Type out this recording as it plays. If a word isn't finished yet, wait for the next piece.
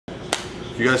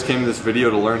If you guys came to this video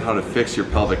to learn how to fix your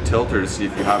pelvic tilt or to see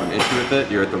if you have an issue with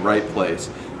it, you're at the right place.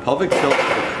 Pelvic tilt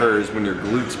occurs when your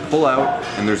glutes pull out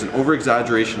and there's an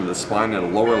over-exaggeration of the spine at a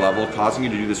lower level, causing you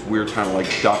to do this weird kind of like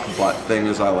duck butt thing,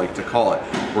 as I like to call it.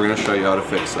 We're going to show you how to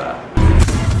fix that.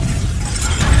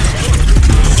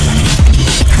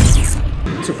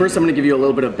 So first I'm going to give you a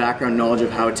little bit of background knowledge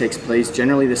of how it takes place.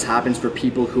 Generally this happens for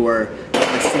people who are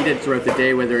seated throughout the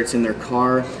day, whether it's in their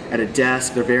car, at a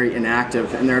desk, they're very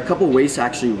inactive. And there are a couple ways to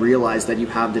actually realize that you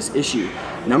have this issue.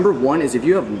 Number one is if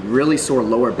you have really sore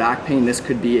lower back pain, this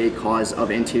could be a cause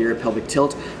of anterior pelvic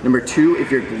tilt. Number two,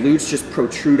 if your glutes just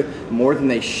protrude more than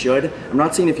they should. I'm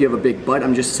not saying if you have a big butt,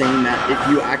 I'm just saying that if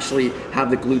you actually have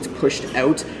the glutes pushed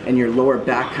out and your lower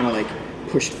back kind of like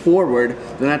pushed forward,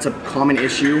 then that's a common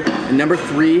issue. And number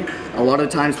three, a lot of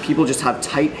times people just have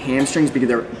tight hamstrings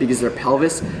because their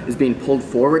pelvis is being pulled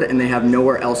forward and they have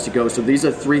nowhere else to go. So these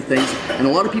are three things, and a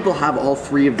lot of people have all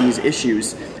three of these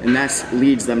issues, and that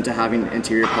leads them to having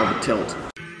anterior pelvic tilt.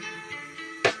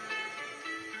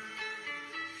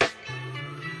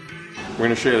 We're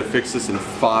going to show you how to fix this in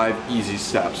 5 easy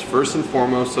steps. First and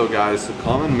foremost, though guys, the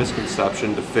common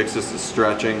misconception to fix this is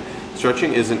stretching.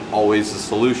 Stretching isn't always the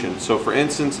solution. So for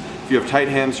instance, if you have tight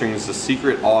hamstrings, the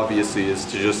secret obviously is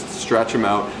to just stretch them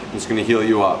out and it's going to heal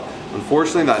you up.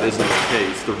 Unfortunately, that isn't the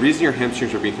case. The reason your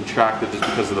hamstrings are being contracted is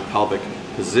because of the pelvic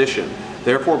position.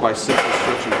 Therefore, by simply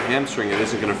stretching your hamstring, it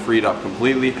isn't going to free it up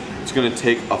completely. It's going to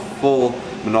take a full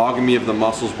monogamy of the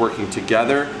muscles working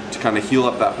together to kind of heal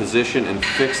up that position and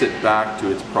fix it back to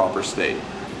its proper state.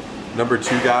 Number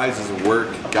two, guys, is work,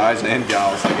 guys and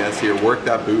gals, I guess here, work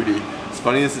that booty. As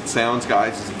funny as it sounds,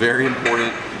 guys, it's very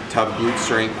important to have glute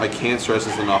strength. I can't stress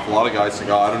this enough. A lot of guys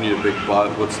think, oh, I don't need a big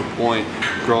butt, what's the point?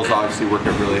 Girls obviously work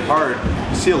it really hard.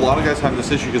 You see a lot of guys having this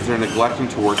issue because they're neglecting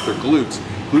to work their glutes.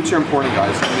 Glutes are important,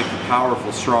 guys. They make you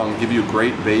powerful, strong, give you a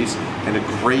great base and a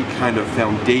great kind of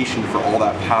foundation for all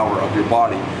that power of your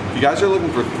body. If you guys are looking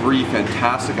for 3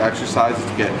 fantastic exercises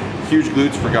to get huge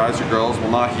glutes for guys or girls,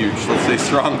 well, not huge, let's say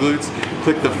strong glutes,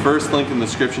 click the first link in the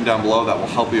description down below. That will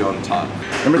help you out a ton.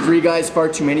 Number 3, guys, far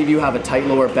too many of you have a tight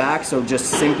lower back, so just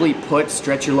simply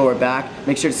stretch your lower back.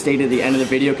 Make sure to stay to the end of the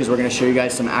video because we're going to show you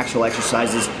guys some actual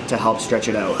exercises to help stretch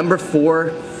it out. Number 4,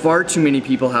 far too many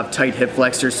people have tight hip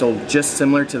flexors, so just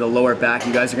similar to the lower back,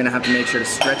 you guys are going to have to make sure to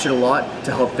stretch it a lot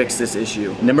to help fix this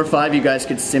issue. Number 5, you guys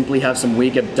could simply have some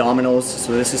weak abdominals,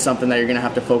 so this is something that you're going to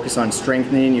have to focus on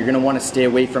strengthening. You're going to want to stay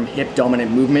away from hip dominant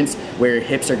movements where your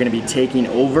hips are going to be taking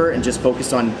over and just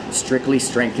focus on strictly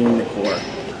strengthening the core.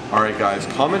 Alright guys,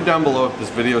 comment down below if this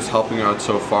video is helping you out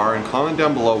so far, and comment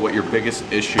down below what your biggest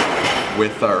issue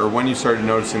with or when you started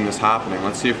noticing this happening.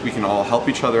 Let's see if we can all help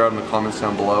each other out in the comments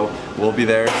down below. We'll be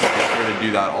there, so make sure to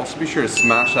do that. Also be sure to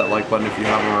smash that like button if you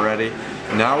haven't already.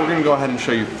 Now we're going to go ahead and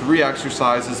show you 3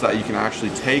 exercises that you can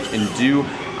actually take and do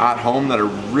at home that are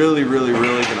really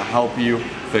going to help you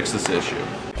fix this issue.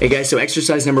 Hey guys, so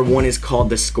exercise number 1 is called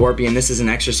the scorpion. This is an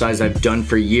exercise I've done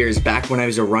for years. Back when I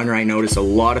was a runner, I noticed a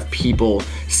lot of people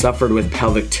suffered with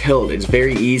pelvic tilt. It's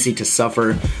very easy to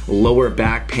suffer lower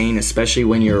back pain, especially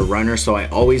when you're a runner, so I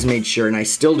always made sure, and I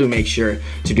still do make sure,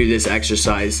 to do this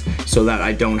exercise so that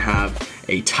I don't have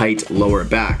a tight lower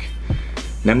back.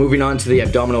 Now moving on to the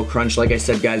abdominal crunch, like I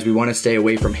said guys, we want to stay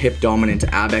away from hip dominant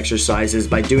ab exercises.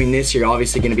 By doing this, you're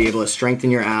obviously going to be able to strengthen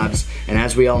your abs, and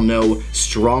as we all know,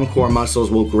 strong core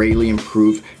muscles will greatly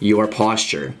improve your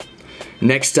posture.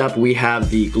 Next up, we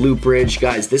have the glute bridge.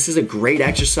 Guys, this is a great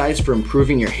exercise for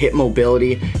improving your hip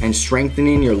mobility and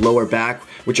strengthening your lower back,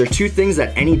 which are 2 things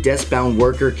that any desk-bound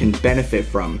worker can benefit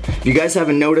from. If you guys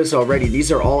haven't noticed already,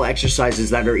 these are all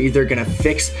exercises that are either gonna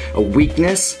fix a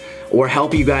weakness or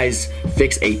help you guys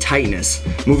fix a tightness.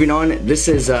 Moving on, this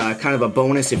is kind of a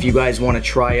bonus if you guys want to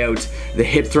try out the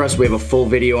hip thrust. We have a full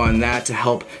video on that to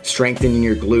help strengthen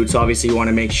your glutes. Obviously, you want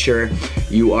to make sure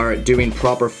you are doing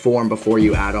proper form before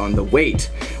you add on the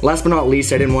weight. Last but not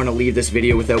least, I didn't want to leave this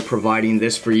video without providing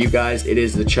this for you guys. It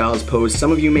is the child's pose.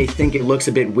 Some of you may think it looks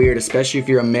a bit weird, especially if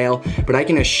you're a male, but I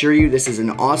can assure you this is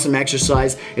an awesome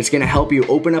exercise. It's going to help you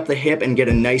open up the hip and get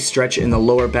a nice stretch in the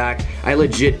lower back. I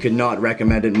legit could not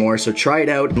recommend it more. So try it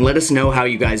out and let us know how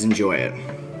you guys enjoy it.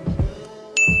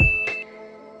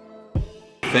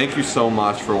 Thank you so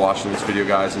much for watching this video,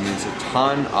 guys. It means a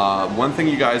ton. One thing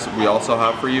you guys, we also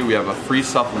have for you, we have a free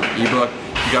supplement ebook.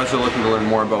 If you guys are looking to learn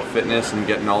more about fitness and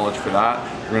get knowledge for that,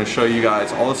 we're going to show you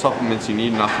guys all the supplements you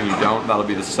need, nothing you don't. That'll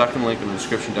be the second link in the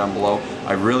description down below.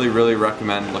 I really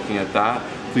recommend looking at that.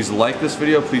 Please like this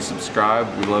video, please subscribe.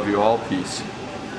 We love you all. Peace.